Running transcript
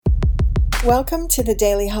Welcome to the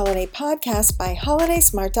Daily Holiday Podcast by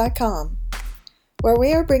HolidaySmart.com, where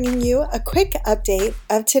we are bringing you a quick update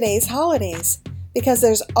of today's holidays, because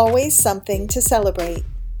there's always something to celebrate.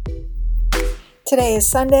 Today is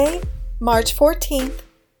Sunday, March 14th,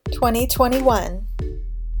 2021.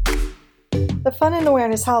 The Fun and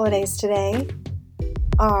Awareness holidays today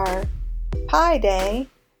are Pi Day,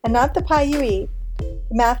 and not the pie you eat,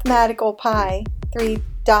 the mathematical pi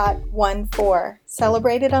 3.14,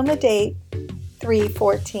 celebrated on the date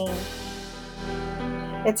 3/14.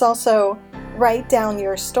 It's also Write Down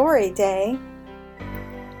Your Story Day,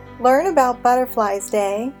 Learn About Butterflies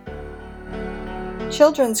Day,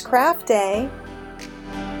 Children's Craft Day,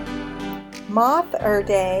 Moth-er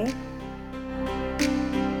Day,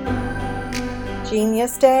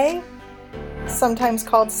 Genius Day, sometimes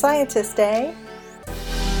called Scientist Day,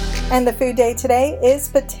 and the food day today is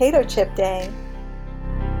Potato Chip Day.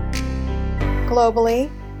 Globally,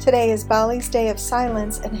 today is Bali's Day of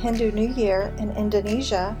Silence and Hindu New Year in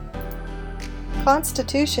Indonesia,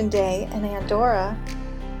 Constitution Day in Andorra,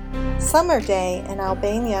 Summer Day in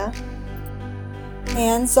Albania,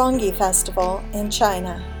 and Zongyi Festival in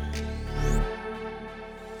China.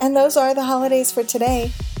 And those are the holidays for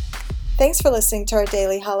today. Thanks for listening to our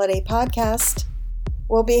daily holiday podcast.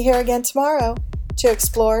 We'll be here again tomorrow to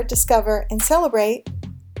explore, discover, and celebrate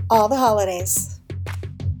all the holidays.